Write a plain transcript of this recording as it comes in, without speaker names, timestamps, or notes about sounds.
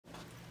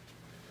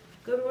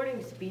Good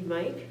morning, Speed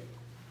Mike.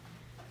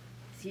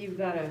 See, you've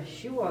got a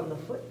shoe on the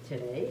foot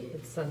today.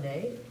 It's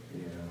Sunday.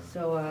 Yeah.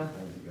 So, You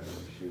got no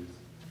shoes.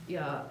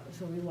 yeah,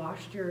 so we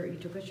washed you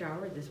took a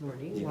shower this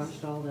morning, Yes.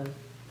 washed all the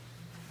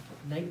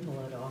night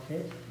blood off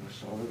it.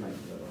 Washed all the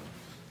night blood off.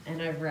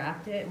 And I've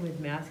wrapped it with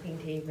masking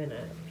tape and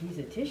a piece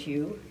of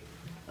tissue.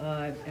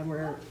 And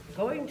we're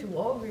going to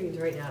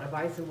Walgreens right now to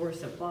buy some more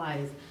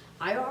supplies.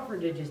 I offered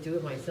to just do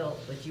it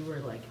myself, but you were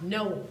like,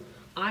 no,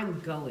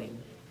 I'm going.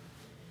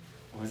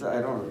 Was that?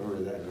 I don't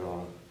remember that at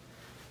all.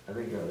 I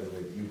think I was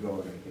like, you go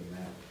and I came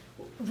out.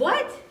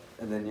 What?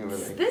 And then you were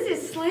like... This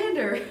is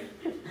slander.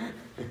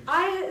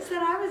 I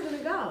said I was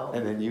gonna go.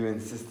 And then you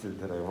insisted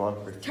that I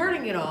walk with you.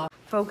 Turning it off.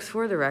 Folks,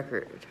 for the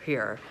record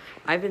here,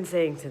 I've been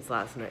saying since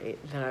last night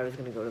that I was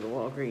gonna go to the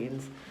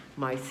Walgreens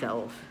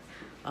myself.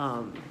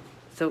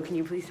 So can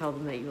you please tell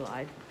them that you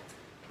lied?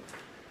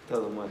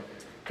 Tell them what?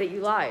 That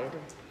you lied.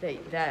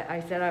 That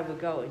I said I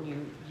would go and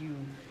you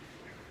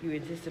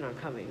insisted on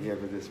coming. Yeah,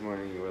 but this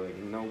morning you were like,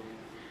 nope.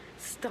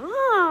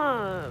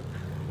 Stop.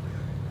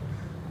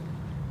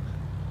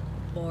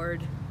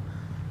 Bored.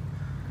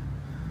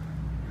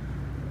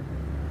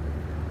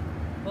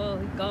 Oh,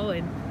 he's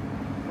going.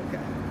 Okay.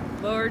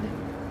 Lord.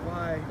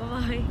 Why?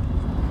 Bye.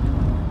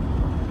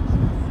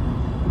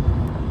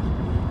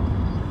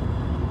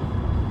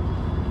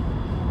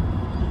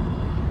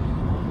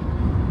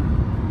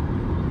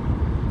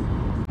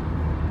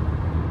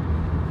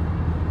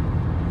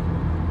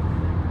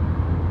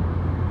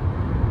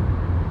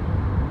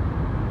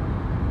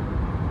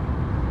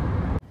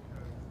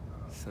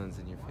 Sun's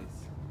in your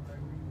face.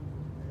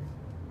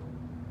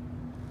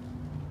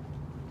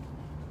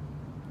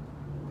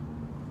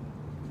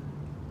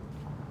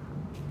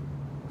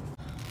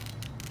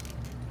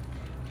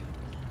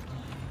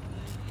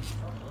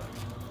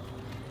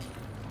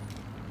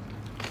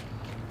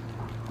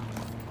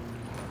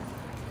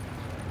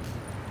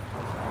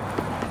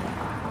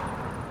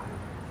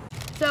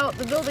 So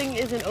the building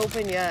isn't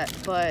open yet,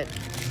 but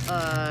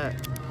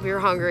we were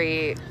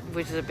hungry,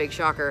 which is a big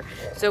shocker.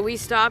 So we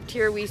stopped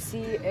here. We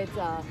see it's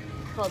called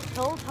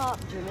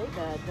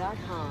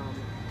hilltopjamaica.com,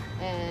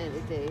 and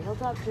it's a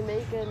Hilltop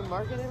Jamaican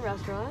market and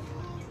restaurant.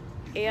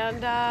 And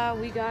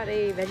we got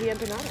a veggie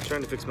empanada. I'm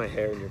trying to fix my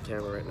hair in your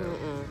camera right now.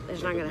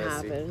 It's not gonna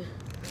happen.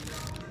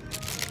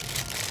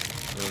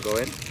 You wanna go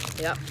in?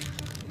 Yep.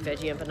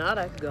 Veggie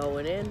empanada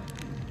going in.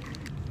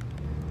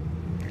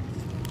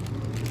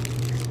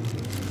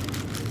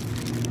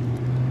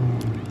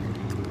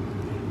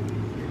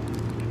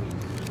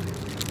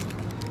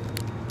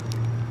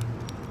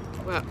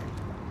 Wow.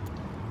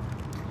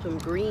 Some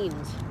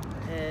greens,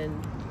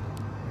 and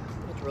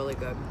it's really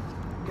good.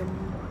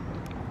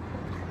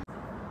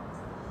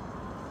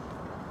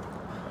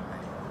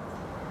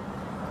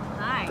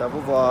 Hi.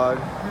 Double vlog.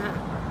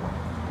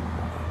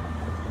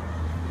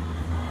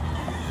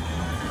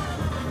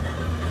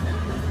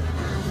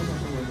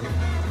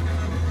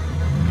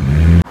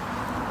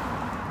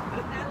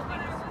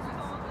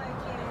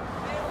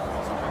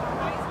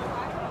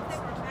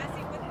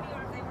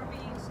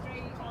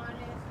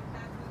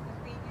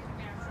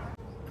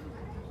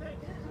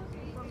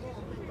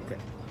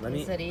 Let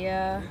me...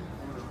 Quesadilla,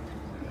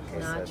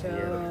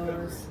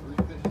 nachos,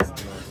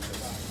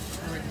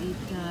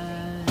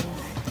 gorditas.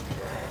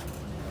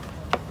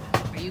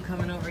 Are you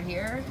coming over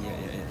here? Yeah.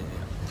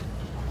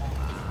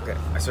 Okay,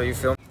 so you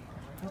film?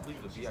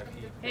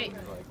 Hey.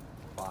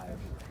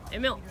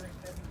 Emil,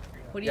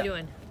 what are you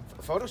doing?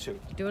 A photo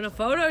shoot. Doing a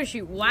photo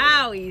shoot.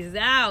 Wowie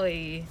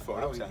zowie.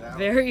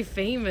 Very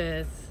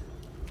famous.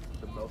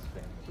 The most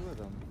famous. Two of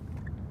them.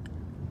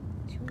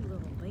 Two little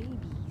babies.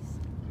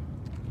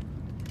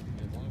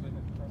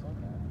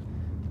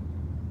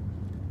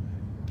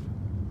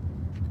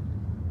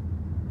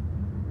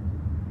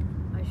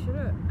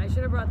 I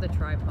should have brought the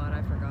tripod.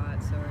 I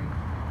forgot. Sorry.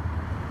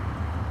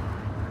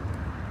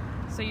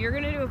 So you're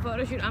gonna do a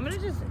photo shoot. I'm gonna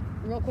just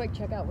real quick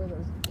check out where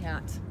those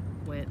cats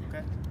went.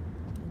 Okay.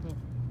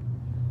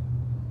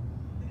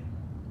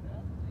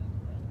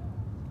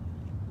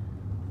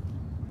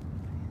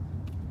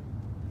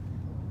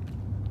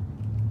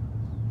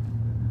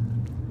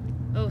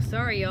 Oh,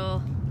 sorry,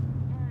 y'all.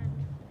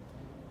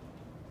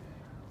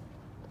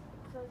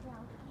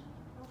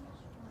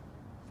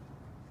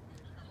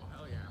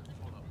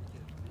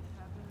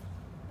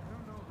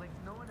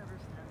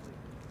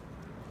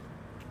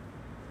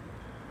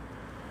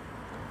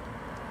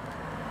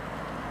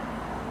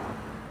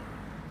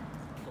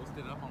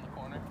 It up on the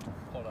corner.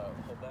 Hold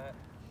that.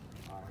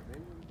 Alright,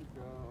 maybe we could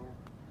go.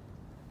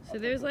 So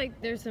there's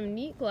some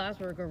neat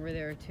glasswork over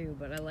there too,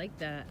 but I like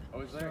that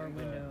store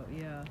window.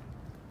 Yeah.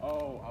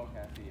 Oh,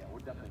 okay. I see. Yeah, we'll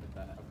definitely get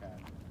that. Okay.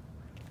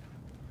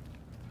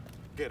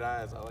 Good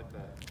eyes. I like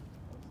that.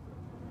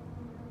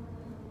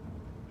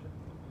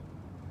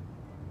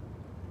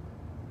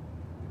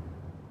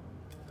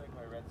 It's like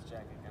my red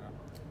jacket,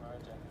 my red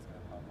jacket's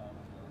gonna pop out.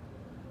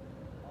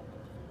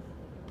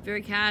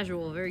 Very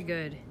casual. Very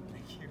good.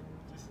 Thank you.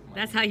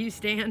 That's how you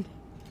stand.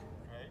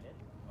 Right?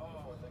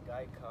 Oh, the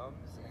guy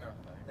comes and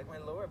like my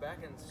lower back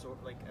and sore,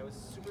 like I was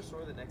super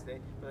sore the next day,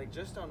 but like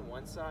just on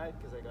one side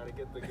because I gotta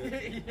get the good,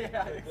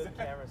 good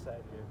camera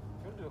side here.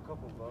 I'm gonna do a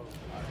couple of those.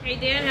 Hey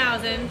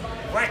Danhausen.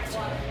 What?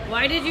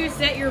 Why did you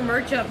set your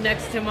merch up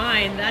next to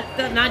mine?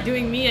 That's not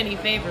doing me any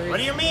favors. What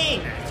do you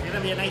mean? It's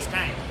gonna be a nice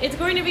time. It's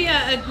going to be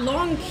a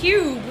long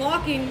queue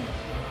blocking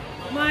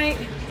my...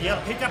 You'll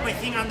pick up a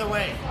thing on the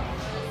way.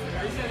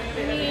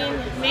 I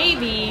mean,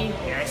 maybe.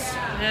 Yes.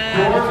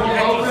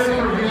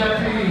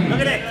 Look Look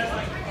at it.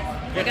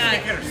 Get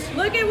stickers.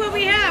 Look at what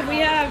we have. We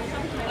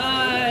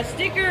have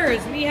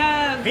stickers. We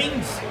have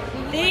Pins.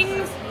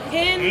 things,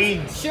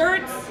 pins,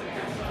 shirts,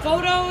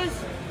 photos.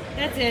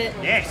 That's it.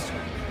 Yes.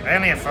 I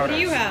only have photos. What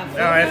do you have?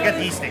 No, I've got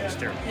Photos? these things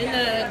too.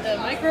 And the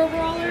micro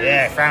rollers?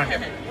 Yeah, I found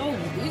them. Oh,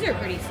 these are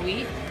pretty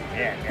sweet.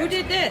 Yeah. Who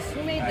did this?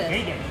 Who made this?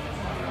 He did.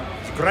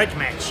 It's a grudge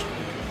match.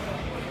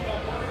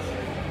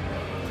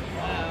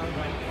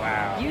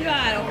 Wow. You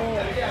got a whole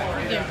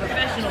freaking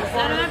professional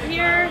setup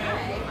here.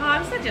 Oh,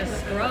 I'm such a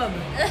scrub,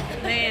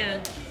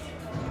 man.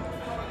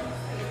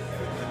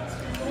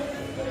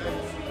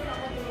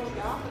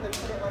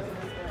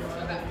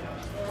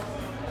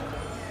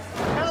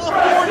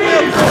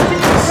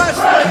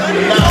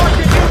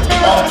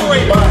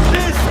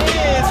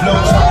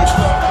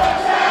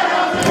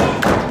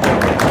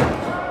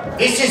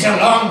 This is a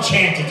long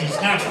chant, it is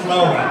not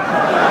flowing.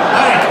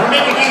 Alright, we'll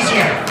make it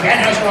easier.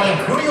 Danhausen will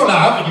who do you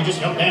love? And you just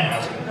help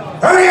Danhausen.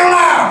 Who do you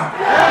love?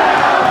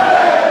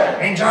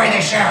 Enjoy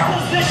the show.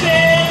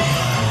 Position,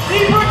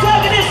 the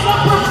protagonist of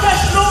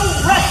professional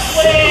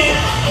wrestling,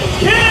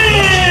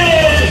 Kid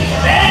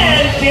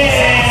Bandit!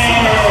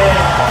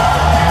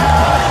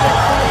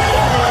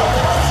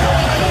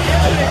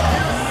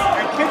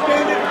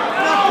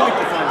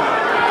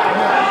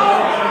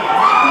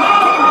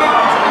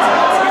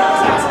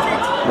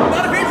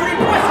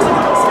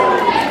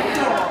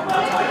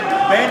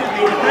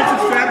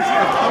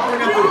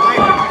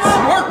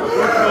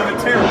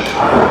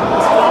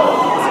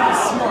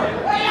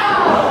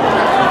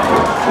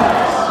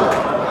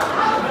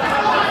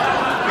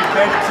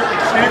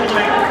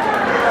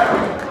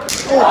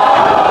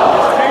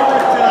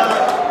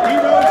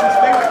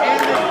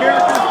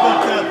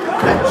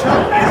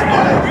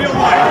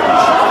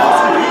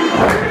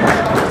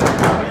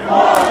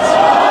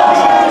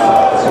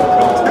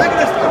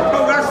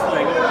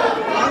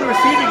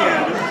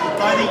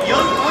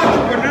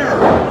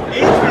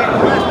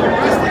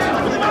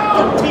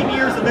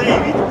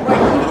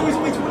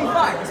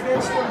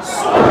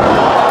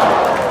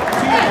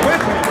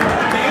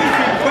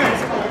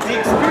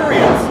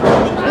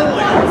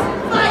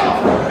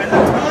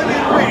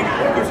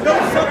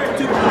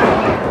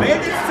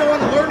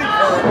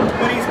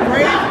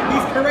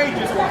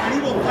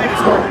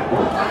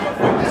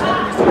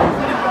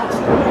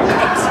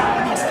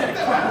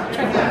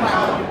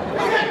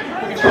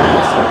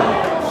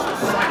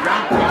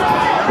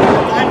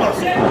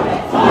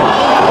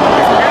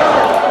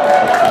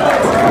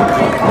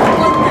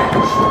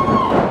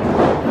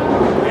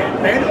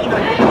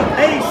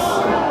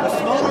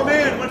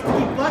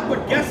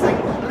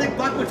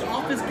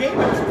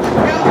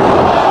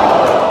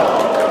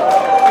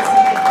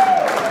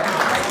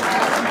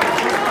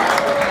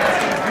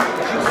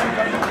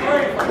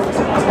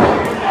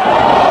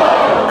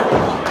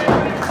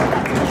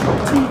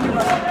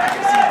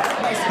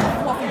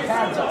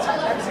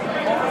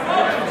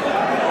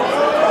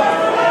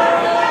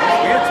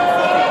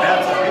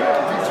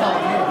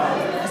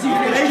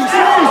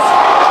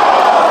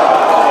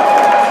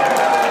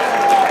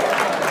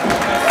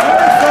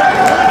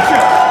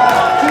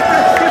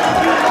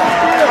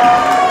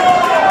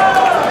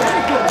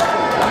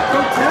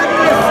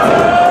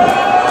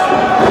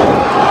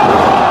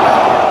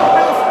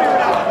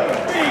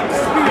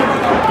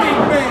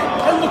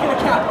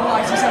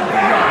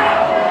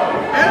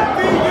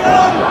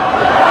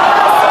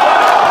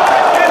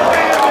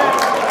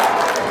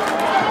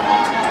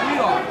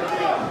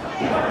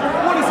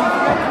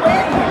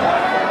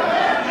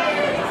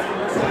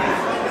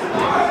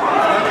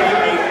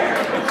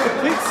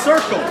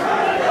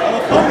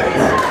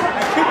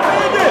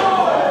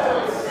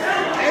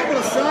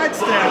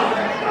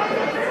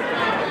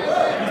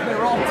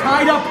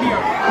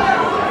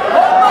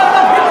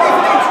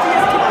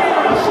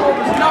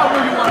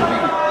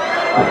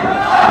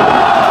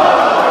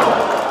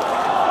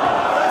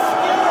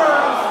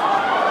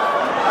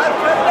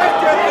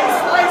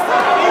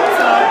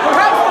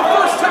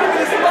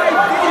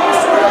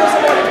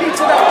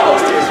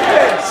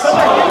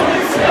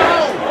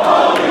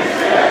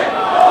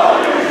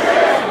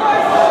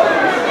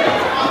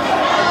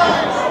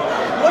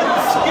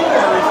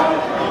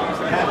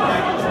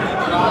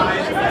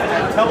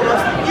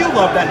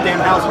 love that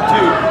Danhausen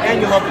too,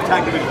 and you love the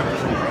tag division.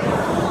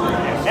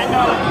 $10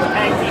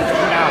 tag teams,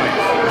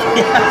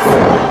 $2. Yes.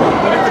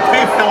 But if the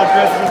PayPal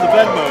address is in the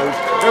Venmos,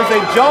 there's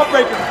a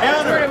jawbreaker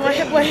counter.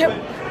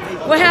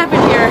 What happened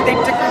here? They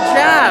took our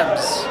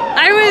jabs.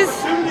 I was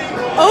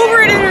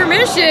over at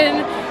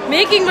intermission,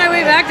 making my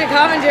way back to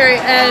commentary,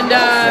 and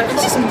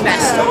It's just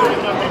messed up.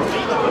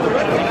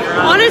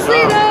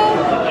 honestly though,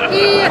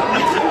 he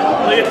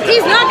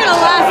he's not gonna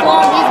last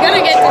long. He's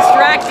gonna get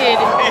distracted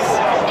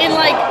in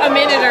like a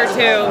minute or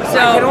two. So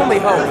I can only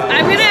hope.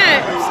 I'm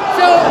gonna.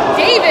 So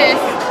Davis,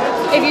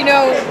 if you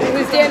know,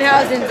 who's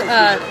Danhausen's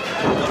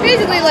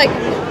basically like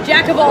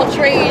jack of all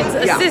trades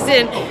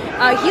assistant.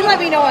 He let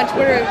me know on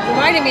Twitter,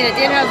 reminding me that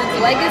Danhausen's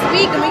leg this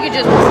week, and we could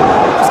just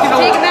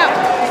take him out.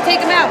 Just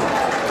take him out.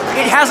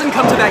 It hasn't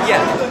come to that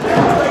yet.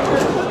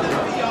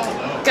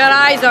 Got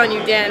eyes on you,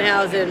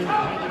 Danhausen.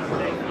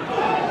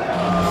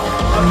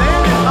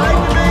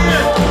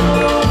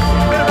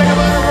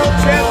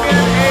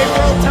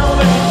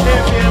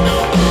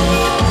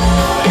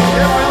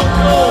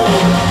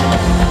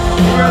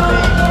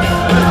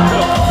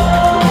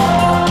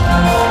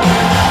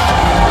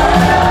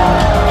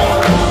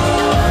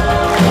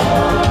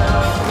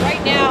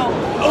 Right now,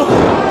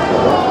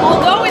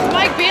 although it's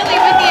Mike Bailey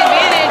with the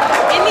advantage,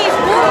 in these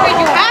quarters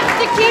you have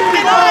to keep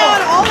an eye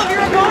on all of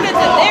your opponents,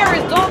 and there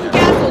is Dalton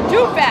Castle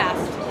too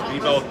fast.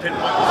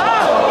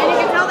 And you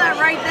can tell that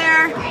right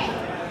there.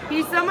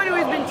 He's someone who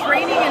has been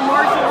training in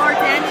martial arts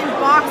and in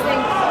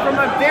boxing from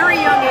a very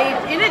young age.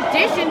 In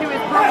addition to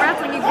his pro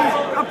wrestling, he's been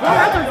a pro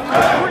wrestler since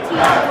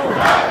 14 years old.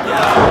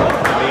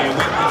 I mean,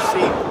 we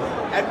see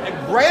and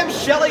Graham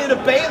Shelley and a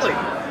Bailey.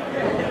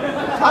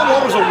 Tom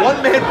Lowe was a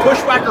one-man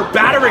pushwhacker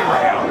battering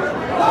ram.